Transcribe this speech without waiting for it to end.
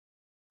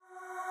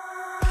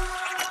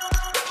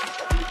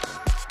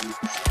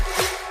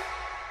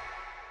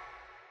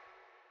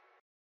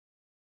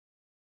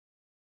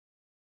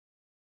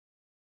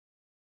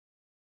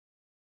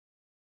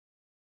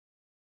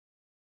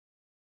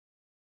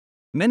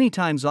Many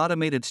times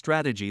automated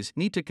strategies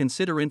need to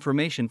consider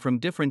information from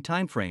different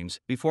timeframes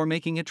before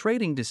making a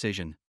trading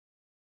decision.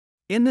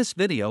 In this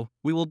video,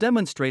 we will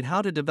demonstrate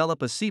how to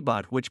develop a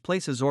cBot which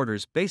places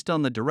orders based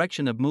on the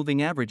direction of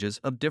moving averages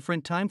of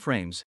different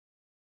timeframes.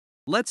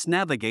 Let's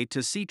navigate to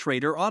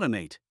cTrader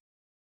Automate.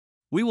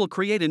 We will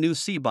create a new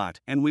cBot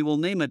and we will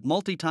name it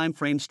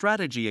Multitimeframe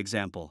Strategy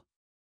Example.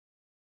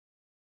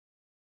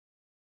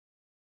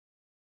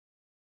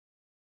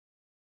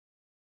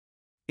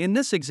 In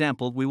this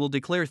example, we will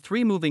declare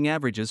three moving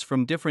averages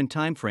from different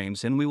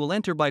timeframes and we will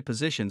enter buy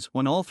positions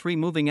when all three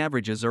moving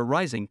averages are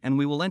rising and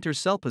we will enter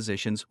sell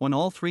positions when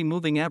all three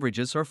moving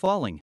averages are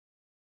falling.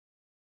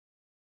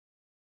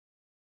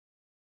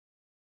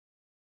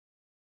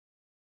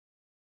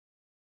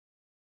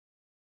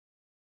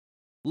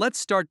 Let's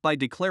start by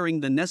declaring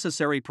the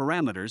necessary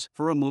parameters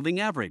for a moving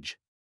average.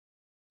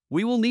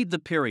 We will need the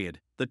period,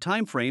 the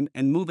timeframe,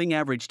 and moving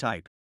average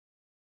type.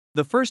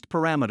 The first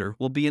parameter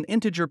will be an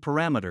integer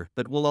parameter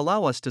that will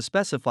allow us to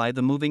specify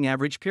the moving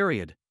average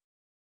period.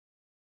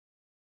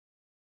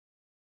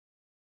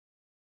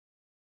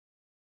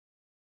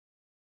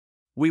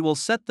 We will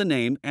set the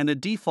name and a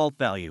default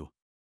value.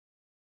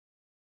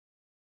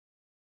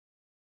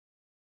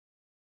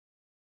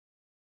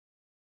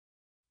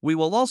 We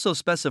will also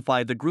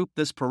specify the group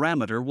this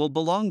parameter will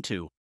belong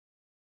to.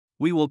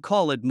 We will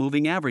call it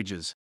moving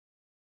averages.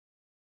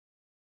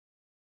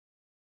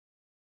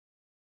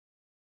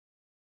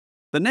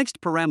 The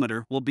next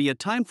parameter will be a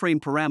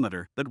timeframe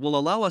parameter that will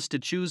allow us to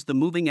choose the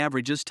moving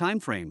averages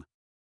timeframe.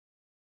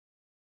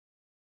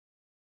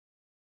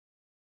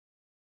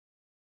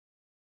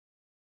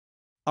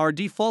 Our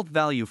default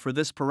value for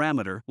this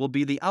parameter will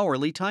be the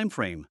hourly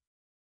timeframe.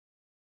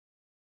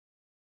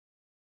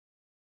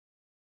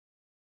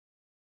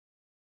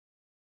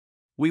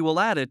 We will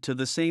add it to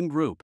the same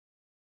group.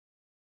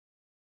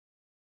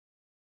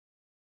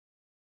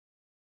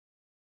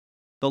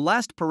 The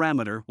last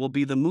parameter will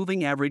be the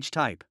moving average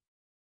type.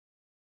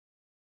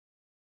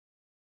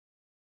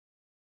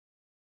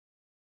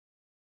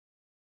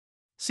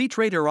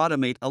 cTrader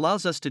Automate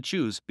allows us to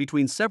choose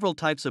between several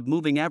types of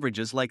moving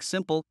averages like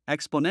simple,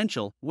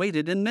 exponential,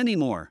 weighted, and many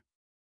more.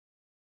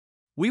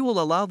 We will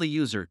allow the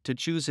user to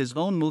choose his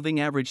own moving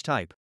average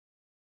type.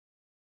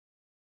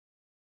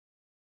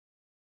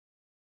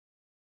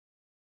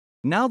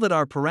 Now that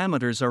our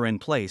parameters are in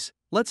place,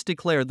 let's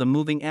declare the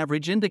moving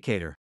average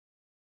indicator.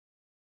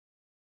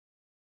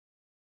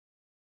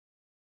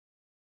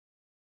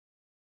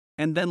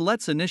 And then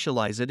let's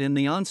initialize it in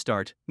the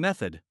onStart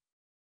method.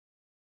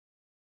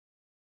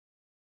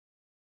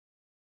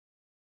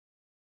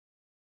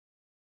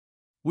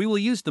 We will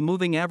use the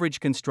moving average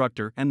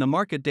constructor and the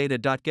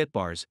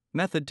marketData.getBars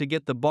method to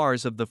get the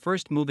bars of the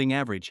first moving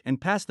average and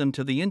pass them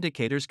to the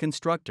indicators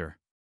constructor.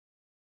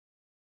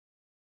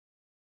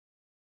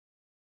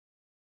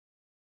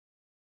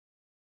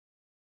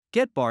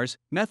 GetBars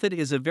method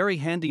is a very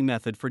handy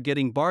method for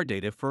getting bar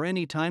data for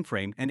any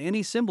timeframe and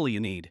any symbol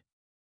you need.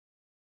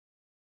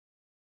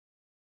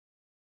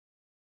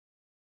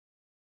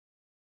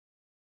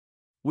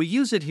 We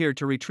use it here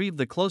to retrieve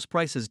the close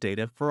prices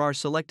data for our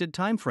selected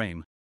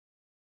timeframe.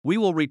 We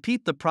will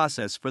repeat the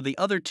process for the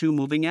other two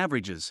moving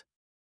averages.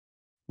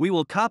 We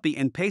will copy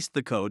and paste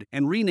the code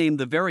and rename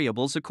the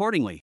variables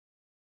accordingly.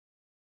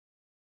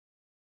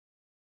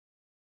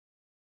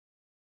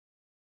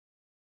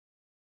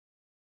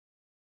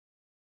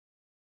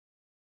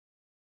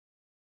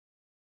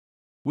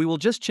 We will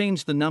just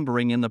change the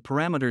numbering in the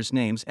parameters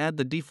names, add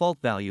the default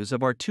values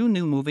of our two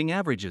new moving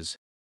averages.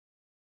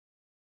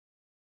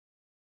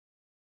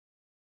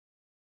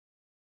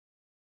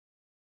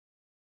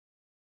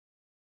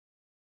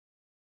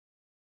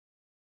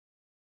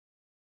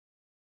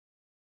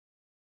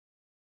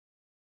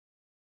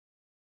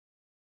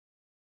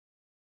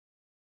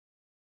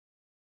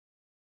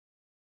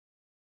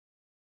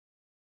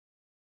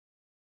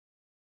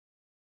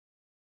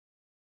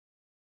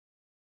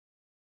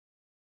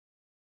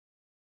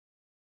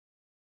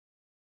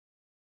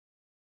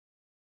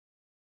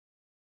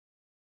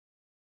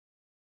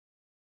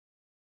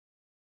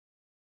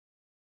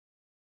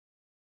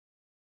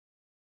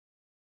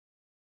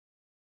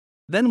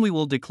 Then we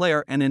will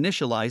declare and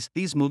initialize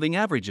these moving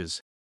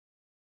averages.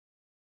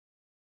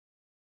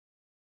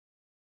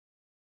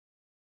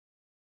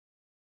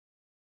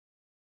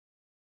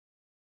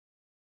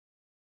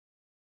 We will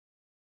use the cTrader Automate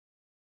method to declare the moving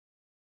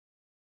average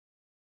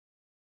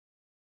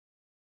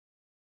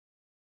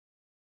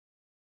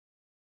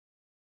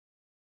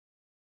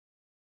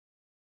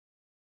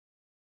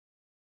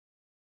indicator.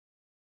 And then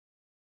let's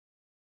initialize it in the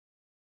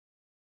onStart method.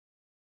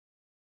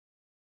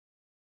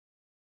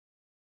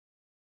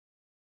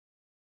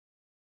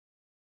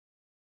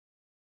 We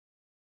will use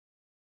the moving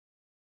average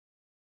constructor and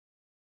the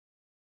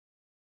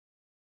marketData.getBars method to get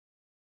the bars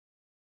of the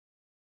first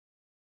moving average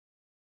and pass them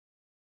to the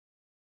indicators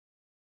constructor.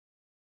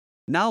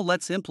 Now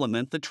let's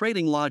implement the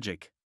trading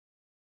logic.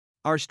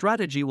 Our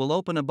strategy will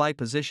open a buy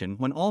position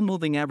when all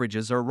moving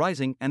averages are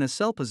rising and a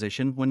sell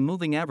position when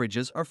moving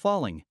averages are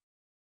falling.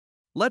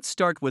 Let's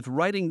start with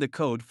writing the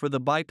code for the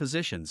buy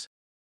positions.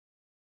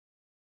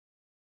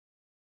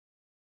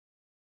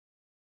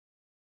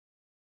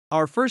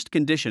 Our first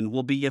condition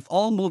will be if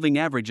all moving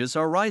averages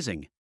are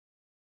rising.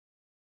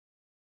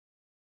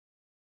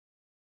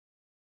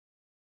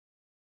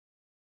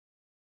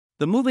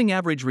 The moving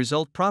average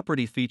result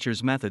property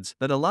features methods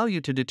that allow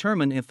you to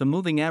determine if the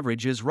moving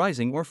average is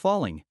rising or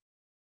falling.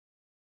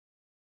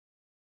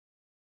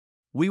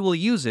 We will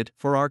use it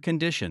for our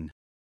condition.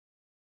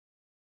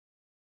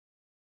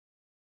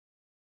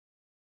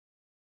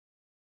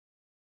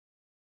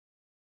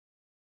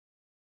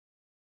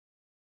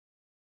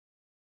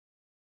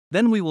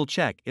 Then we will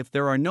check if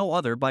there are no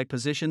other buy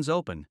positions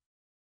open.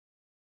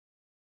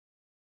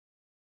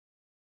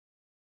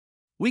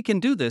 We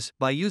can do this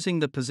by using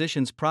the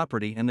positions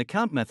property and the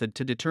count method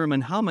to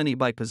determine how many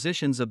buy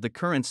positions of the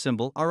current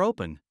symbol are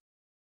open.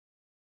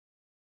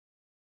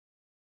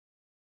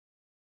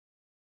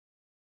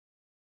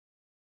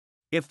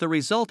 If the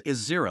result is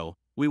 0,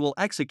 we will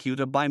execute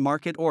a buy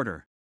market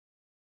order.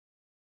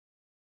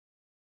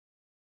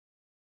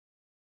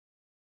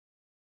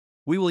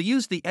 We will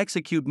use the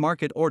execute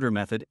market order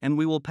method and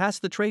we will pass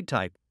the trade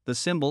type, the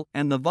symbol,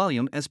 and the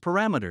volume as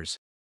parameters.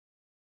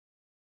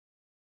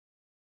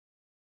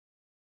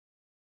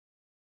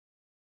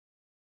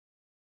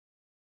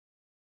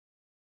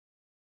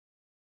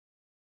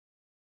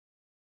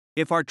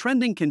 If our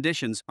trending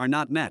conditions are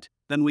not met,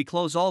 then we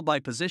close all buy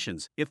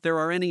positions if there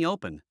are any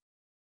open.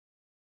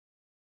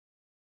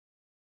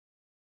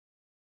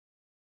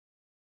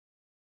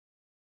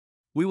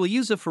 We will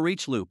use a for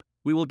each loop.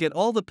 We will get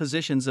all the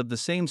positions of the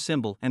same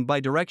symbol and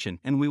by direction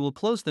and we will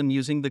close them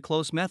using the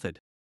close method.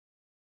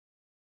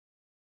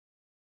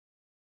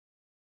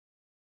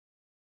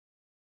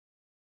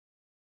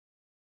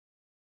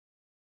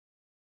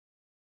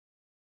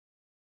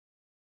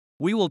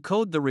 We will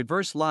code the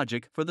reverse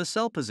logic for the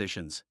sell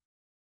positions.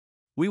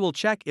 We will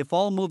check if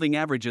all moving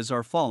averages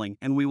are falling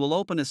and we will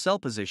open a sell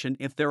position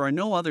if there are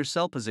no other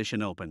sell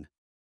position open.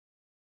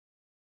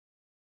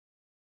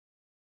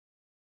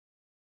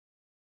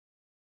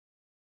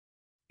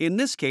 In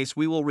this case,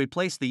 we will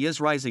replace the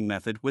isRising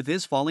method with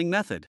isFalling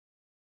method.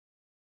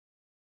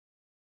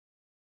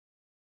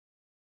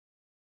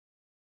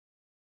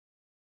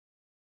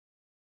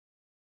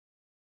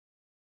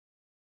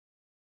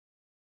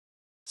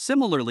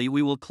 Similarly,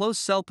 we will close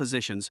sell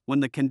positions when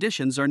the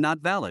conditions are not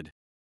valid.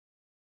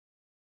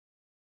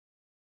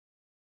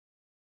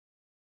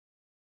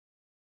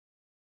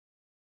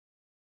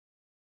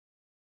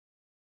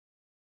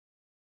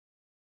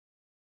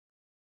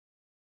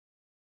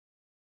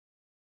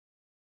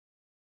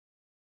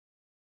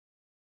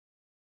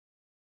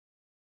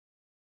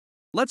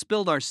 Let's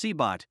build our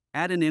cBot,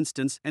 add an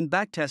instance, and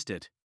backtest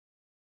it.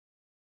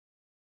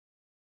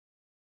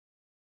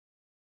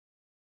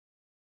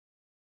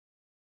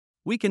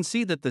 We can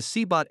see that the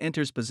cBot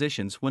enters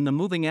positions when the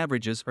moving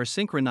averages are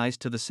synchronized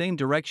to the same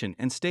direction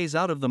and stays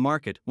out of the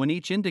market when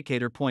each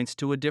indicator points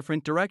to a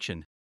different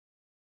direction.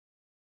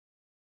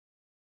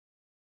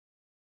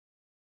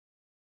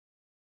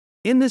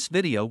 In this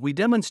video, we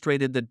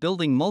demonstrated that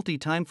building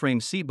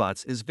multi-timeframe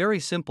cBots is very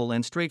simple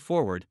and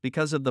straightforward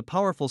because of the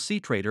powerful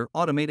cTrader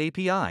Automate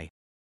API.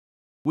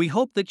 We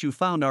hope that you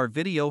found our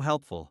video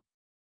helpful.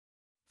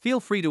 Feel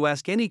free to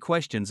ask any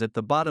questions at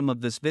the bottom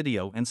of this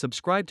video and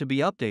subscribe to be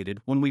updated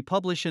when we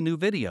publish a new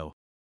video.